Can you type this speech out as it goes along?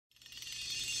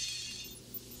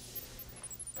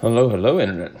Hello,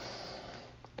 Internet.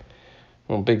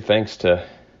 Well, big thanks to a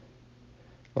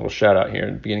little shout out here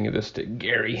at the beginning of this to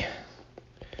Gary.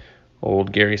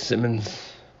 Old Gary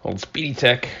Simmons, old Speedy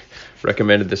Tech,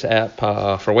 recommended this app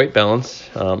for weight balance.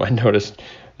 I noticed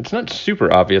it's not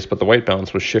super obvious, but the weight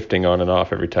balance was shifting on and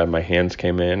off every time my hands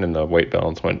came in, and the weight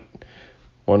balance went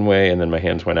one way, and then my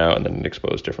hands went out, and then it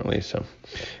exposed differently. So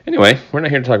anyway, we're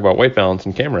not here to talk about weight balance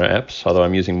and camera apps, although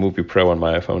I'm using Movie Pro on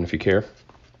my iPhone if you care.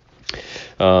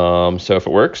 So if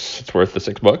it works, it's worth the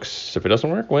 $6. If it doesn't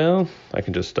work, well, I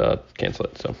can just cancel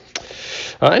it. So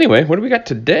anyway, what do we got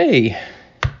today?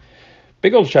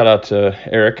 Big old shout out to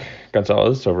Eric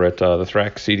Gonzalez over at the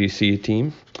THRAXX EDC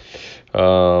team.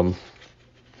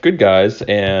 Good guys,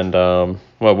 and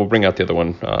well, we'll bring out the other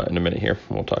one in a minute here.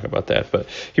 We'll talk about that. But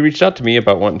he reached out to me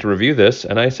about wanting to review this,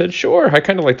 and I said, sure. I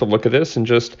kind of like to look at this, and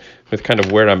just with kind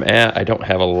of where I'm at, I don't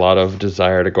have a lot of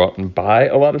desire to go out and buy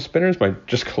a lot of spinners. My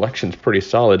just collection's pretty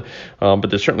solid, but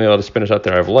there's certainly a lot of spinners out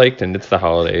there I've liked, and it's the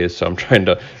holidays, so I'm trying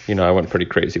to, I went pretty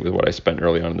crazy with what I spent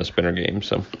early on in the spinner game,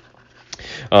 so...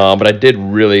 but I did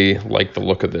really like the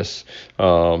look of this,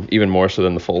 even more so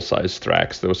than the full-size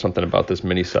THRAXX. There was something about this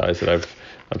mini size that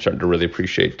I'm starting to really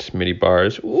appreciate. Mini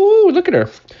bars. Ooh, look at her.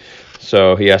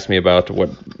 So he asked me about what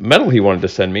metal he wanted to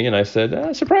send me, and I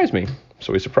said, surprise me.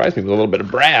 So he surprised me with a little bit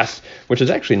of brass, which is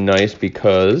actually nice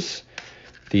because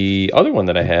the other one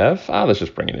that I have, let's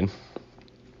just bring it in,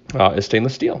 is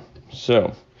stainless steel.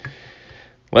 So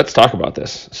let's talk about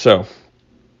this. So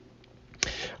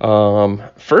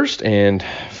first and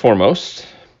foremost,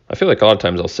 I feel like a lot of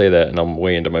times I'll say that and I'm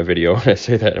way into my video when I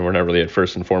say that, and we're not really at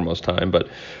first and foremost time, but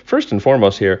first and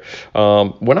foremost here,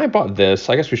 when I bought this,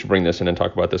 I guess we should bring this in and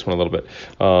talk about this one a little bit.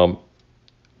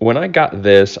 When I got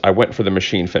this, I went for the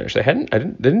machine finish. They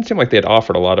didn't seem like they had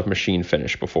offered a lot of machine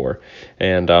finish before,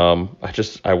 and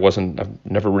I've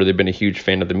never really been a huge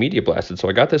fan of the media blasted, so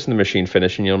I got this in the machine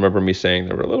finish, and you'll remember me saying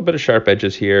there were a little bit of sharp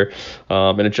edges here,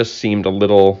 and it just seemed a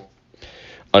little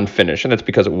unfinished, and that's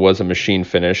because it was a machine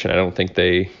finish, and I don't think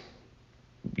they,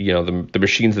 the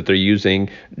machines that they're using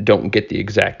don't get the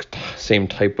exact same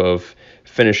type of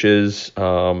finishes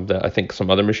that I think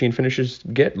some other machine finishes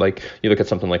get. Like you look at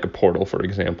something like a Portal, for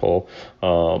example,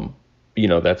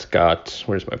 that's got,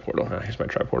 where's my Portal? Here's my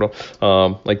tri-portal.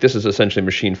 Like this is essentially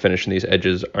machine finish, and these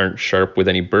edges aren't sharp with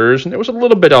any burrs, and there was a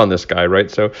little bit on this guy, right?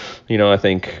 So, I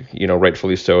think,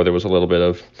 rightfully so, there was a little bit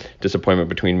of disappointment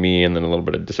between me, and then a little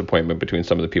bit of disappointment between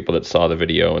some of the people that saw the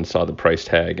video and saw the price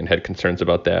tag and had concerns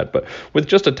about that. But with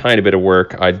just a tiny bit of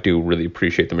work, I do really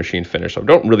appreciate the machine finish, so I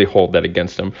don't really hold that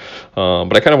against them.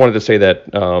 But I kind of wanted to say that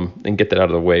and get that out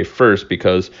of the way first,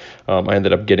 because I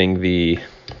ended up getting the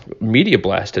media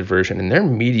blasted version, and their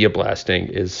media blasting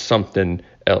is something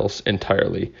else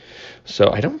entirely. So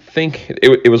I don't think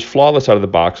it was flawless out of the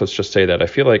box. Let's just say that. I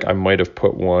feel like I might have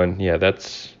put one. Yeah,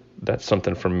 that's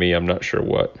something from me. I'm not sure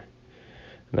what.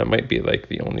 And that might be like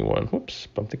the only one. Whoops,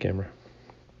 bumped the camera.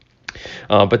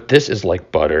 But this is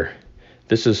like butter.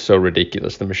 This is so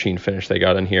ridiculous, the machine finish they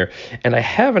got in here. And I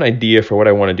have an idea for what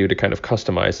I want to do to kind of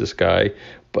customize this guy,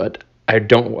 but I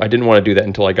didn't want to do that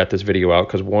until I got this video out,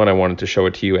 because one, I wanted to show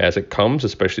it to you as it comes,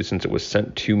 especially since it was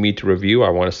sent to me to review. I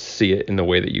want to see it in the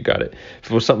way that you got it. If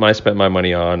it was something I spent my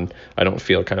money on, I don't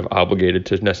feel kind of obligated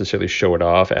to necessarily show it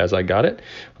off as I got it.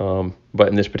 But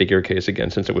in this particular case,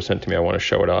 again, since it was sent to me, I want to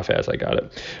show it off as I got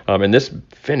it. And this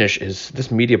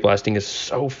this media blasting is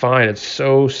so fine. It's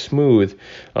so smooth.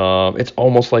 It's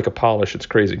almost like a polish. It's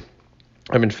crazy.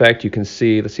 In fact, you can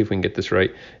see, let's see if we can get this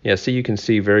right. Yeah, see, you can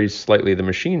see very slightly the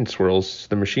machine swirls,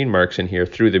 the machine marks in here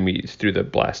through the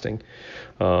blasting.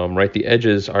 Right, the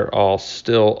edges are all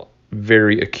still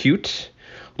very acute,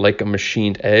 like a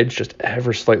machined edge, just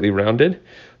ever slightly rounded.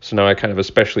 So now I kind of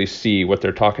especially see what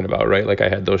they're talking about, right? Like I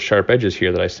had those sharp edges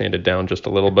here that I sanded down just a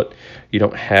little, but you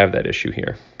don't have that issue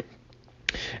here.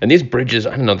 And these bridges,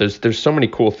 I don't know, there's so many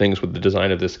cool things with the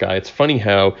design of this guy. It's funny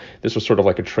how this was sort of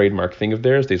like a trademark thing of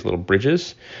theirs, these little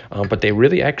bridges, but they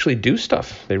really actually do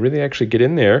stuff. They really actually get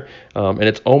in there, and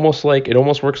it almost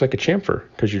works like a chamfer,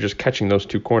 because you're just catching those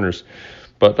two corners.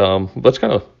 But let's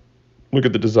kind of look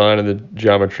at the design and the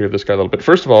geometry of this guy a little bit.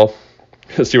 First of all,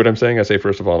 see what I'm saying? I say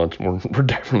first of all, we're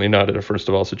definitely not at a first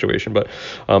of all situation, but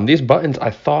these buttons I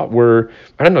thought were,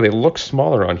 I don't know, they look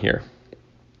smaller on here.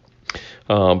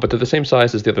 But they're the same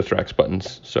size as the other THRAXX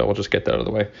buttons, so we'll just get that out of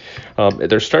the way.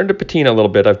 They're starting to patina a little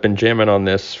bit. I've been jamming on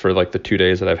this for like the 2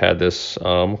 days that I've had this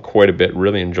quite a bit,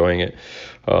 really enjoying it.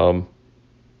 So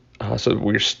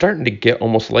we're starting to get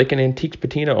almost like an antique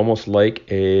patina, almost like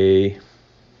a...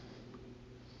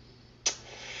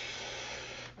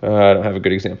 I don't have a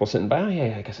good example sitting by. Oh,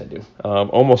 yeah, I guess I do.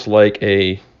 Almost like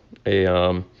a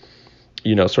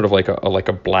sort of like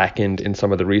a blackened in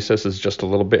some of the recesses just a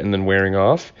little bit and then wearing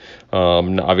off.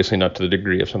 Obviously not to the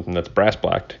degree of something that's brass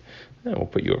blacked. We'll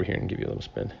put you over here and give you a little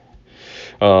spin.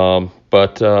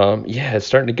 Yeah, it's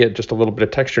starting to get just a little bit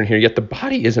of texture in here, yet the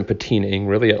body isn't patinaing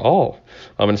really at all.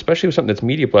 And especially with something that's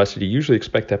media blasted, you usually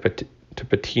expect that to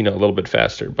patina a little bit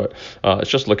faster, but it's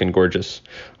just looking gorgeous.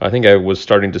 I think I was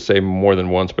starting to say more than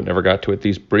once, but never got to it.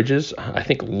 These bridges, I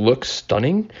think, look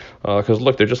stunning, because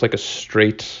look, they're just like a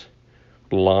straight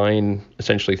line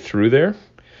essentially through there.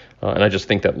 And I just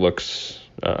think that looks,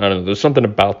 I don't know, there's something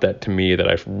about that to me that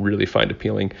I really find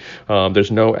appealing.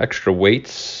 There's no extra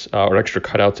weights or extra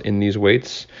cutouts in these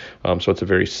weights. So it's a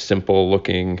very simple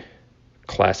looking,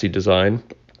 classy design.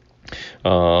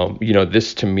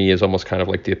 This to me is almost kind of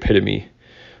like the epitome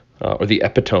or the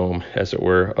epitome, as it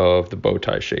were, of the bow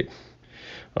tie shape.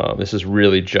 This is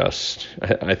really just,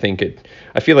 I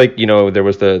feel like, there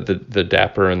was the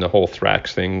Dapper and the whole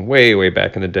THRAXX thing way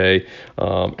back in the day.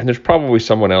 And there's probably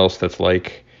someone else that's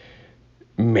like,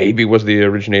 maybe was the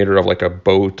originator of like a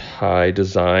bow tie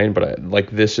design, but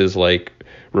this is like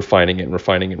refining it.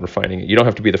 You don't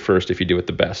have to be the first if you do it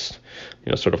the best.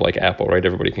 Sort of like Apple, right?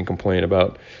 Everybody can complain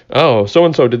about, oh,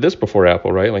 so-and-so did this before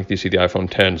Apple, right? Like you see the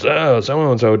iPhone 10s, oh,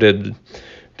 so-and-so did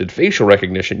facial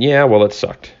recognition. Yeah, well, it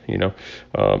sucked,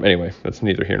 Anyway, that's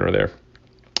neither here nor there.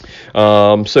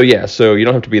 So you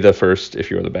don't have to be the first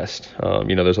if you're the best.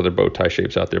 There's other bow tie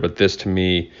shapes out there, but this to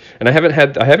me, and I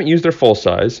haven't used their full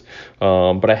size,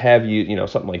 but I have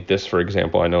used, something like this, for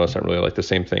example. I know it's not really like the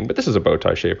same thing, but this is a bow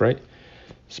tie shape, right?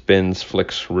 Spins,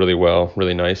 flicks really well,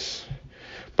 really nice,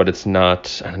 but it's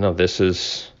not, I don't know, this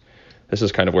is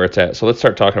kind of where it's at. So let's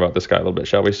start talking about this guy a little bit,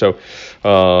 shall we? So,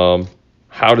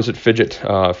 how does it fidget?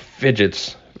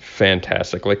 Fidgets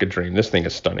fantastic, like a dream. This thing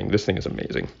is stunning. This thing is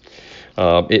amazing.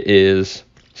 It is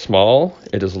small,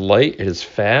 it is light, it is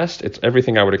fast. It's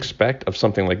everything I would expect of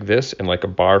something like this in like a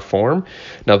bar form.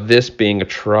 Now this being a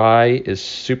tri is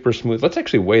super smooth. Let's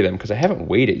actually weigh them because I haven't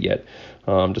weighed it yet,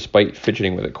 despite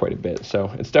fidgeting with it quite a bit.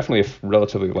 So it's definitely a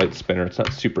relatively light spinner. It's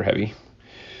not super heavy.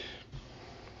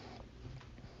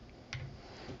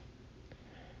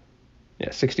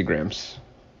 Yeah, 60 grams.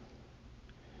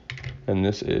 And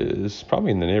this is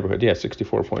probably in the neighborhood,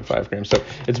 64.5 grams. So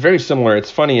it's very similar.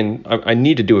 It's funny, and I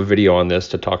need to do a video on this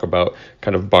to talk about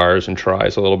kind of bars and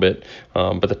tries a little bit.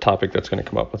 But the topic that's going to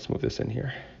come up, let's move this in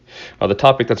here. The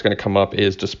topic that's going to come up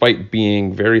is, despite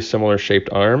being very similar shaped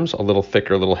arms, a little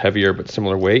thicker, a little heavier, but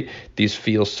similar weight, these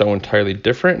feel so entirely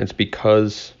different. It's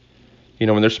because,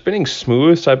 when they're spinning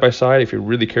smooth side by side, if you're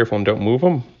really careful and don't move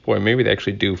them, boy, maybe they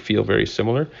actually do feel very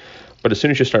similar. But as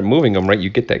soon as you start moving them, right, you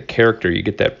get that character, you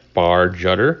get that bar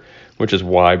judder, which is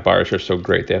why bars are so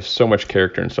great. They have so much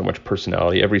character and so much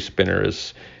personality. Every spinner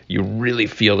you really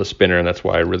feel the spinner, and that's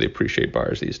why I really appreciate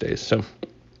bars these days. So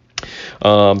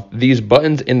these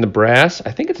buttons in the brass,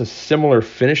 I think it's a similar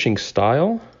finishing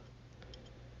style,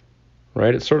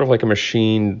 right? It's sort of like a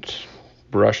machined,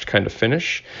 brushed kind of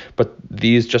finish, but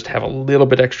these just have a little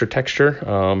bit extra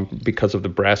texture because of the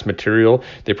brass material.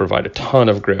 They provide a ton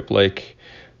of grip,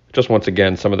 just once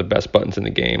again, some of the best buttons in the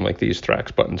game, like these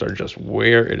THRAXX buttons, are just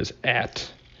where it is at.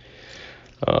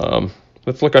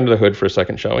 Let's look under the hood for a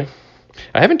second, shall we?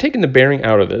 I haven't taken the bearing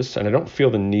out of this, and I don't feel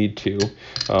the need to.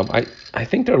 I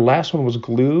think their last one was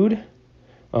glued,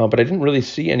 but I didn't really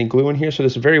see any glue in here, so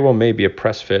this very well may be a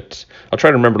press fit. I'll try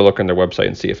to remember to look on their website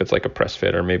and see if it's like a press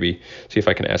fit, or maybe see if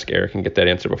I can ask Eric and get that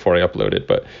answer before I upload it.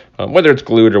 But whether it's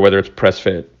glued or whether it's press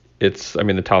fit,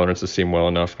 the tolerances seem well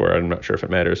enough where I'm not sure if it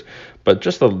matters. But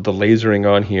just the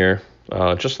lasering on here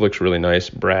just looks really nice.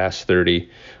 Brass 30.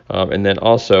 And then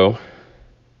also,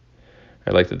 I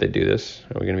like that they do this.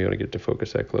 Are we going to be able to get it to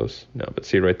focus that close? No, but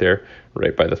see right there,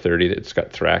 right by the 30, it's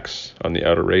got THRAXX on the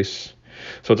outer race.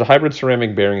 So it's a hybrid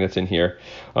ceramic bearing that's in here.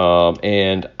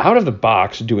 And out of the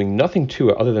box, doing nothing to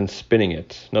it other than spinning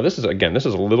it. Now this is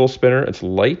a little spinner. It's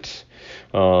light.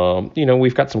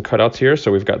 We've got some cutouts here,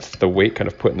 so we've got the weight kind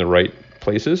of put in the right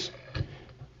places.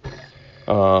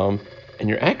 And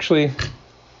you're actually,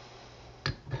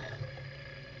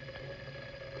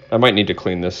 I might need to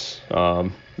clean this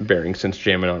bearing since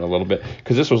jamming on a little bit,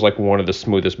 because this was like one of the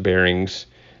smoothest bearings,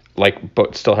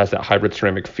 but still has that hybrid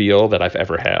ceramic feel that I've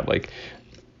ever had.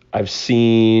 I've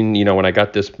seen, when I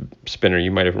got this spinner, you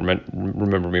might have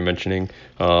remember me mentioning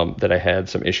that I had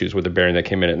some issues with the bearing that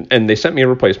came in, and they sent me a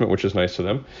replacement, which is nice of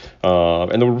them.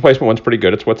 And the replacement one's pretty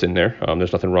good. It's what's in there.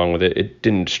 There's nothing wrong with it. It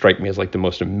didn't strike me as like the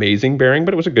most amazing bearing,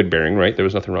 but it was a good bearing, right? There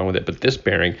was nothing wrong with it. But this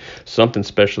bearing, something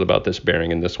special about this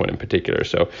bearing and this one in particular.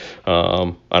 So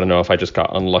I don't know if I just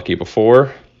got unlucky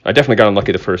before, I definitely got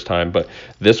unlucky the first time, but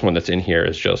this one that's in here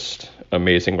is just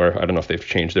amazing. Where I don't know if they've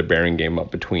changed their bearing game up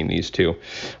between these two,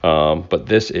 but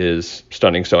this is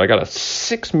stunning. So I got a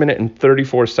 6-minute and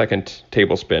 34-second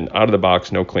table spin out of the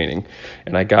box, no cleaning,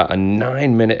 and I got a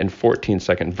 9-minute and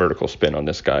 14-second vertical spin on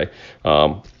this guy,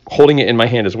 holding it in my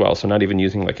hand as well. So not even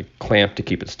using like a clamp to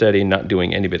keep it steady, not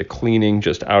doing any bit of cleaning,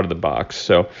 just out of the box.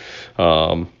 So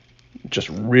just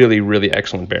really, really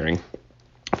excellent bearing.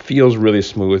 Feels really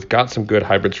smooth, got some good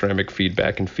hybrid ceramic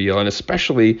feedback and feel, and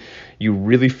especially you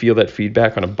really feel that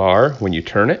feedback on a bar when you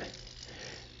turn it.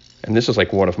 And this is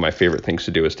like one of my favorite things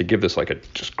to do, is to give this like a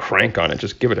just crank on it,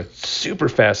 just give it a super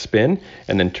fast spin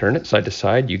and then turn it side to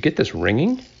side. You get this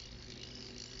ringing.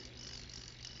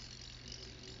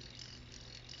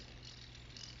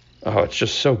 Oh, it's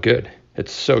just so good.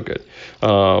 It's so good.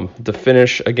 The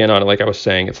finish again on it, like I was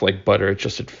saying, it's like butter. It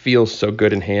feels so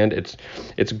good in hand.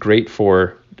 It's great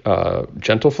for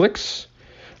gentle flicks,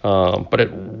 but it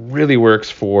really works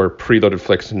for preloaded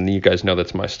flicks, and you guys know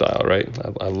that's my style, right?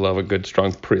 I love a good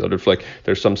strong preloaded flick.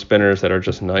 There's some spinners that are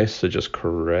just nice to just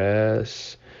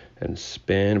caress and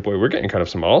spin. Boy, we're getting kind of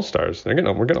some all-stars. We're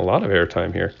getting a lot of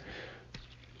airtime here.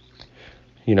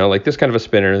 You know, like this kind of a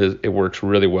spinner, it works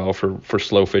really well for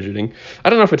slow fidgeting. I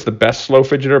don't know if it's the best slow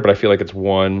fidgeter, but I feel like it's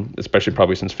one, especially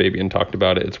probably since Fabian talked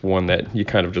about it, it's one that you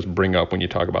kind of just bring up when you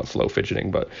talk about slow fidgeting.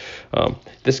 But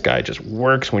this guy just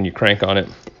works when you crank on it.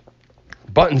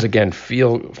 Buttons, again,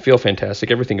 feel fantastic,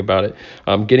 everything about it.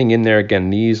 Getting in there, again,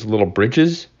 these little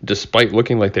bridges, despite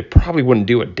looking like they probably wouldn't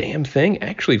do a damn thing,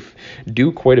 actually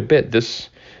do quite a bit. This...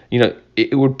 You know,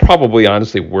 it would probably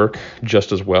honestly work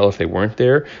just as well if they weren't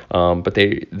there, but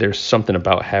there's something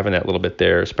about having that little bit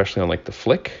there, especially on like the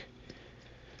flick.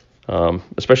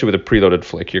 Especially with a preloaded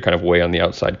flick, you're kind of way on the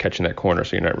outside catching that corner,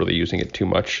 so you're not really using it too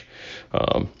much.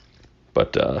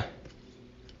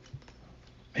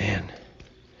 Man,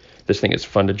 this thing is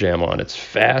fun to jam on. It's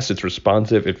fast, it's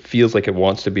responsive, it feels like it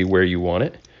wants to be where you want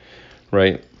it,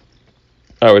 right?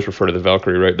 I always refer to the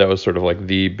Valkyrie, right? That was sort of like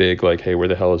the big, like, hey, where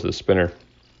the hell is this spinner?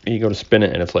 You go to spin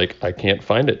it, and it's like, I can't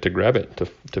find it to grab it,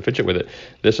 to fidget with it.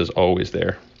 This is always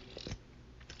there.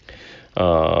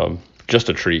 Just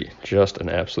a treat, just an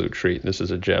absolute treat. This is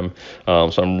a gem.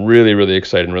 So I'm really, really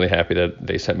excited and really happy that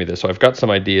they sent me this. So I've got some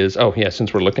ideas. Oh, yeah,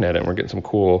 since we're looking at it, and we're getting some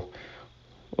cool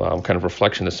kind of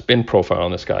reflection. The spin profile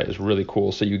on this guy is really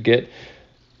cool. So you get,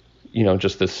 you know,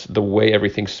 just the way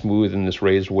everything's smooth in this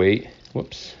raised weight.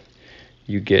 Whoops.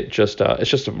 You get just,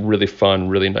 it's just a really fun,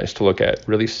 really nice to look at,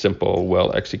 really simple,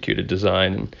 well-executed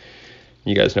design. And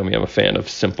you guys know me, I'm a fan of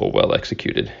simple,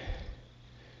 well-executed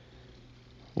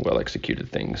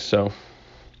things. So,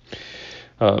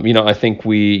 you know, I think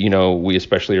we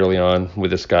especially early on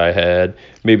with this guy had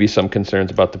maybe some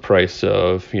concerns about the price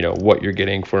of, you know, what you're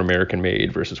getting for American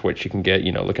made versus what you can get,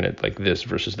 you know, looking at like this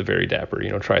versus the Very Dapper, you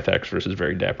know, THRAXX versus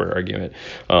Very Dapper argument.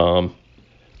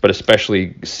 But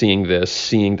especially seeing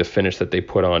the finish that they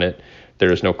put on it,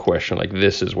 there is no question, like,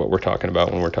 this is what we're talking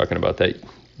about when we're talking about that,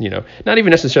 you know, not even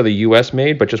necessarily U.S.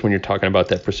 made, but just when you're talking about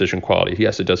that precision quality.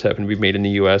 Yes, it does happen to be made in the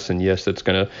U.S., and yes, that's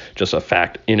going to, just a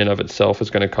fact in and of itself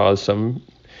is going to cause some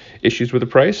issues with the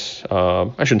price.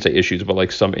 I shouldn't say issues, but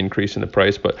like some increase in the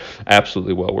price, but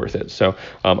absolutely well worth it. So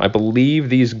I believe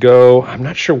these go, I'm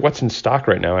not sure what's in stock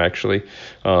right now, actually,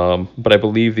 but I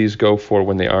believe these go for,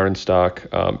 when they are in stock,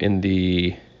 in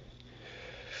the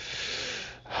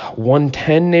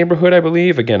 110 neighborhood, I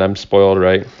believe. Again, I'm spoiled,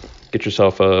 right? Get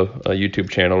yourself a YouTube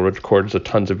channel, records a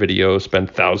tons of videos,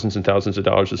 spend thousands and thousands of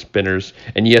dollars of spinners,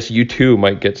 and yes, you too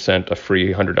might get sent a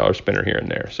free $100 spinner here and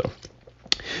there. So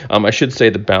I should say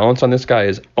the balance on this guy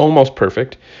is almost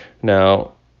perfect.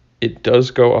 Now, it does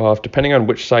go off, depending on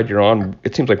which side you're on,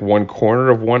 it seems like one corner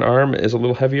of one arm is a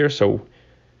little heavier, so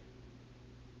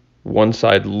one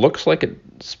side looks like it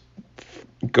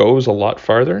goes a lot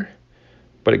farther,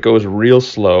 but it goes real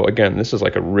slow. Again, this is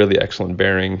like a really excellent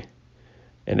bearing,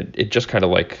 and it just kind of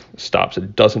like stops.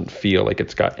 It doesn't feel like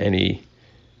it's got any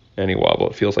wobble.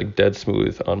 It feels like dead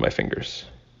smooth on my fingers.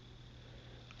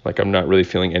 Like I'm not really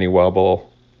feeling any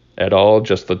wobble at all,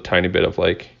 just the tiny bit of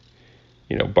like,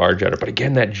 you know, bar judder. But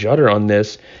again, that judder on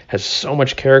this has so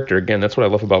much character. Again, that's what I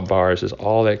love about bars, is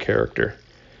all that character.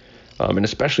 And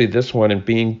especially this one, and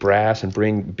being brass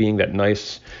and being that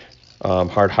nice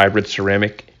hard hybrid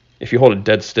ceramic. If you hold it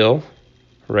dead still,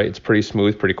 right, it's pretty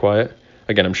smooth, pretty quiet.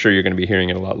 Again, I'm sure you're going to be hearing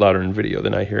it a lot louder in video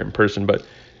than I hear it in person, but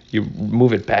you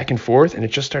move it back and forth, and it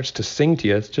just starts to sing to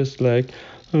you. It's just like,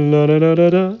 la da da da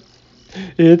da.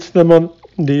 It's the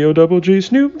D-O-double-G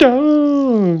Snoop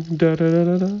Dogg. Da da da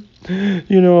da da.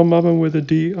 You know I'm mobbing with a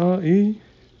D-R-E.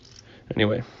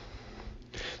 Anyway,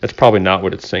 That's probably not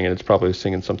what it's singing. It's probably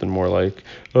singing something more like,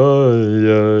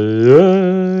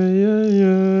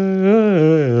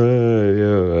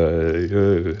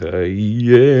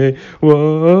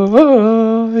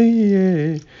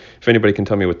 If anybody can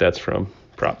tell me what that's from,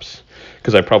 props,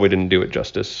 because I probably didn't do it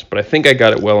justice, but I think I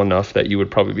got it well enough that you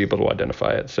would probably be able to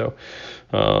identify it. So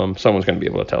someone's going to be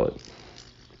able to tell it.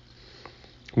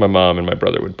 My mom and my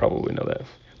brother would probably know that.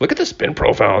 Look at the spin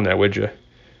profile on that, would you?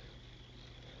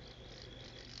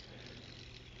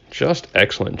 Just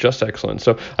excellent, just excellent.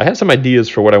 So I have some ideas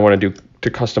for what I want to do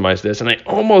to customize this, and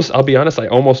I'll be honest, I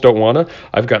almost don't want to.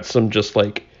 I've got some just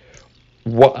like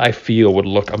what I feel would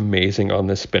look amazing on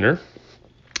this spinner.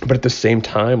 But at the same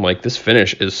time, like, this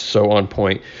finish is so on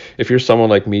point. If you're someone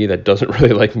like me that doesn't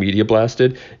really like media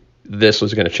blasted, this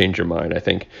was going to change your mind, I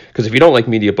think. Because if you don't like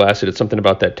media blasted, it's something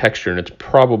about that texture, and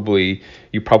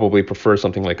you probably prefer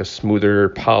something like a smoother,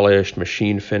 polished,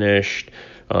 machine finished,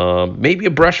 maybe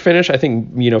a brush finish. I think,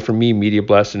 you know, for me, media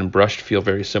blasted and brushed feel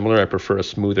very similar. I prefer a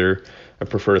smoother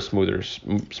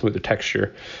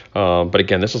texture. But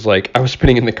again, this is like, I was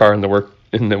spinning in the car on the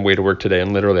way to work today,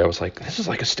 and literally I was like, this is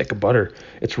like a stick of butter.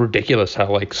 It's ridiculous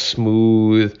how like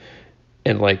smooth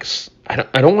and like,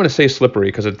 I don't want to say slippery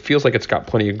because it feels like it's got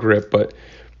plenty of grip, but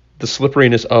the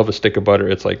slipperiness of a stick of butter,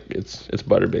 it's like it's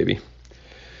butter, baby.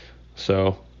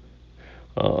 So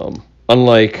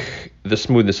unlike the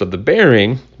smoothness of the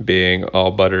bearing being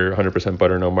all butter, 100%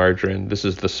 butter, no margarine, this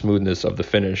is the smoothness of the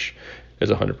finish is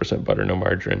 100% butter, no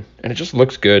margarine, and it just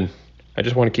looks good. I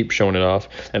just want to keep showing it off.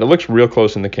 And it looks real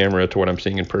close in the camera to what I'm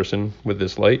seeing in person with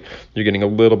this light. You're getting a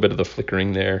little bit of the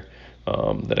flickering there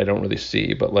that I don't really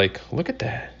see. But, like, look at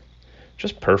that.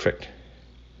 Just perfect.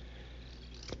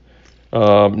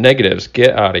 Negatives,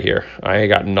 get out of here. I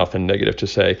got nothing negative to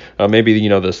say. Maybe, you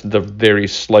know, the very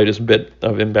slightest bit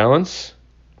of imbalance.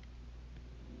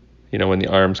 You know, when the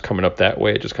arm's coming up that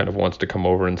way, it just kind of wants to come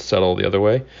over and settle the other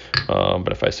way.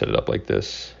 But if I set it up like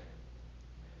this,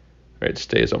 right, it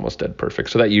stays almost dead perfect.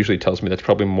 So that usually tells me that's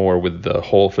probably more with the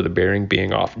hole for the bearing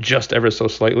being off just ever so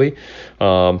slightly.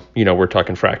 You know, we're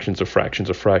talking fractions of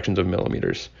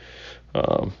millimeters,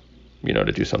 you know,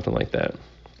 to do something like that.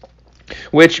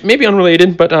 Which may be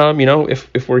unrelated, but, you know,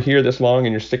 if we're here this long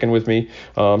and you're sticking with me,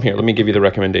 here, let me give you the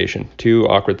recommendation. 2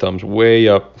 awkward thumbs, way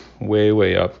up,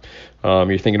 way up.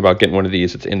 You're thinking about getting one of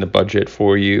these, it's in the budget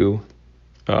for you,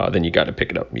 then you got to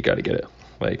pick it up. You got to get it.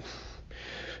 Like,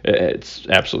 it's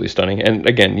absolutely stunning. And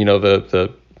again, you know,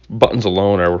 the buttons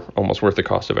alone are almost worth the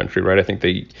cost of entry, right? I think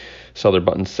they sell their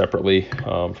buttons separately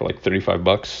for like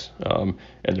 $35,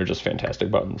 and they're just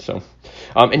fantastic buttons. So,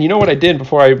 and you know what I did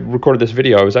before I recorded this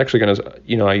video? I was actually gonna,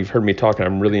 you know, you've heard me talking.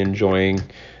 I'm really enjoying,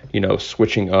 you know,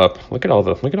 switching up. Look at all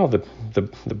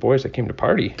the boys that came to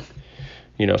party.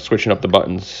 You know, switching up the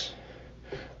buttons,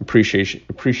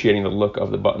 appreciating the look of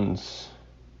the buttons.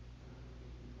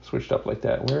 Switched up like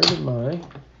that. Where did my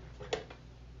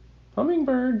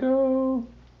hummingbird go?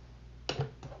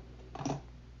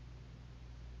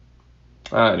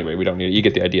 Anyway, we don't need it. You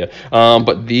get the idea.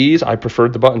 But these, I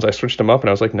preferred the buttons. I switched them up, and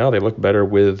I was like, no, they look better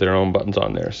with their own buttons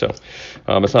on there. So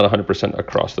it's not 100%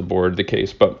 across the board the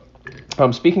case. But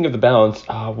speaking of the balance,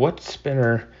 what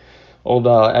spinner? Old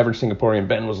average Singaporean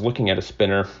Ben was looking at a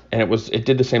spinner, and it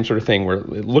did the same sort of thing where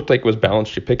it looked like it was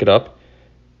balanced. You pick it up,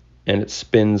 and it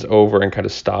spins over and kind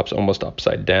of stops almost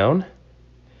upside down.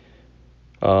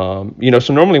 You know,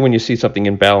 so normally when you see something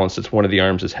in balance, it's one of the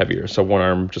arms is heavier, so one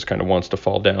arm just kind of wants to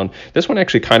fall down. This one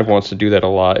actually kind of wants to do that a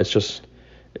lot.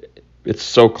 It's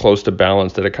so close to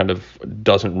balance that it kind of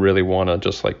doesn't really want to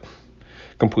just like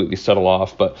completely settle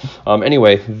off. But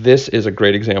anyway, this is a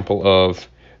great example of,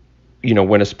 you know,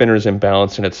 when a spinner is in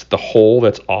balance and it's the hole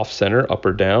that's off center, up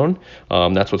or down,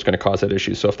 that's what's going to cause that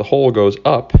issue. So if the hole goes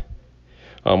up,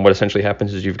 what essentially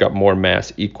happens is you've got more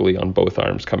mass equally on both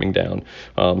arms coming down.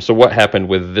 So what happened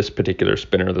with this particular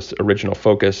spinner, this original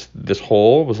Focus, this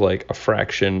hole was like a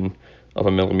fraction of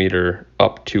a millimeter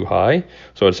up too high.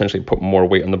 So it essentially put more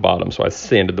weight on the bottom. So I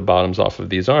sanded the bottoms off of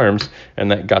these arms,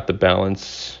 and that got the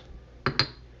balance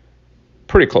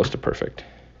pretty close to perfect.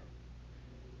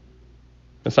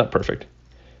 It's not perfect,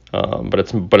 but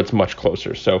it's much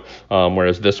closer. So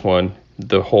whereas this one,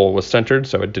 the hole was centered,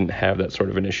 so it didn't have that sort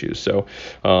of an issue. So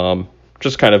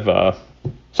just kind of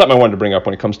something I wanted to bring up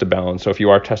when it comes to balance. So if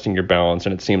you are testing your balance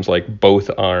and it seems like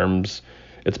both arms,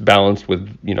 it's balanced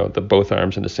with, you know, the both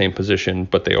arms in the same position,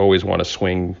 but they always want to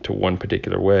swing to one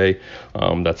particular way,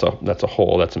 that's a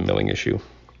hole, that's a milling issue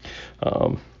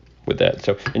with that.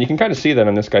 So, and you can kind of see that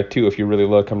on this guy too if you really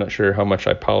look. I'm not sure how much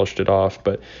I polished it off,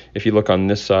 but if you look on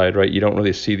this side, right, you don't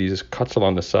really see these cuts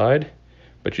along the side,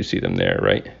 but you see them there,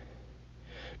 right?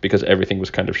 because everything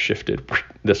was kind of shifted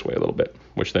this way a little bit,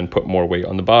 which then put more weight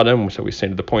on the bottom. So we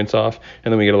sanded the points off,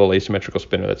 and then we get a little asymmetrical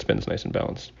spinner that spins nice and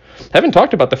balanced. Haven't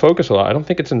talked about the Focus a lot. I don't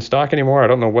think it's in stock anymore. I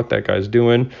don't know what that guy's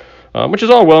doing, which is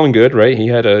all well and good, right? He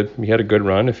had a good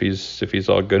run. If he's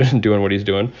all good and doing what he's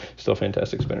doing, still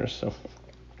fantastic spinners. So,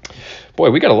 boy,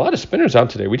 we got a lot of spinners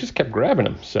out today. We just kept grabbing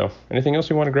them. So, anything else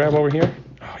we want to grab over here?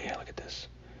 Oh yeah, look at this.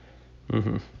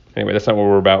 Anyway, that's not what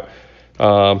we're about.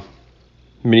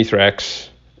 Mini THRAXX.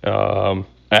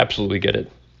 Absolutely get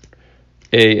it.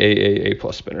 A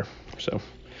plus spinner. So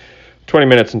 20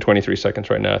 minutes and 23 seconds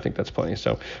right now. I think that's plenty.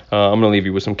 So I'm going to leave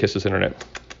you with some kisses, internet.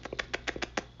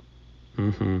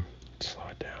 Slow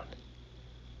it down.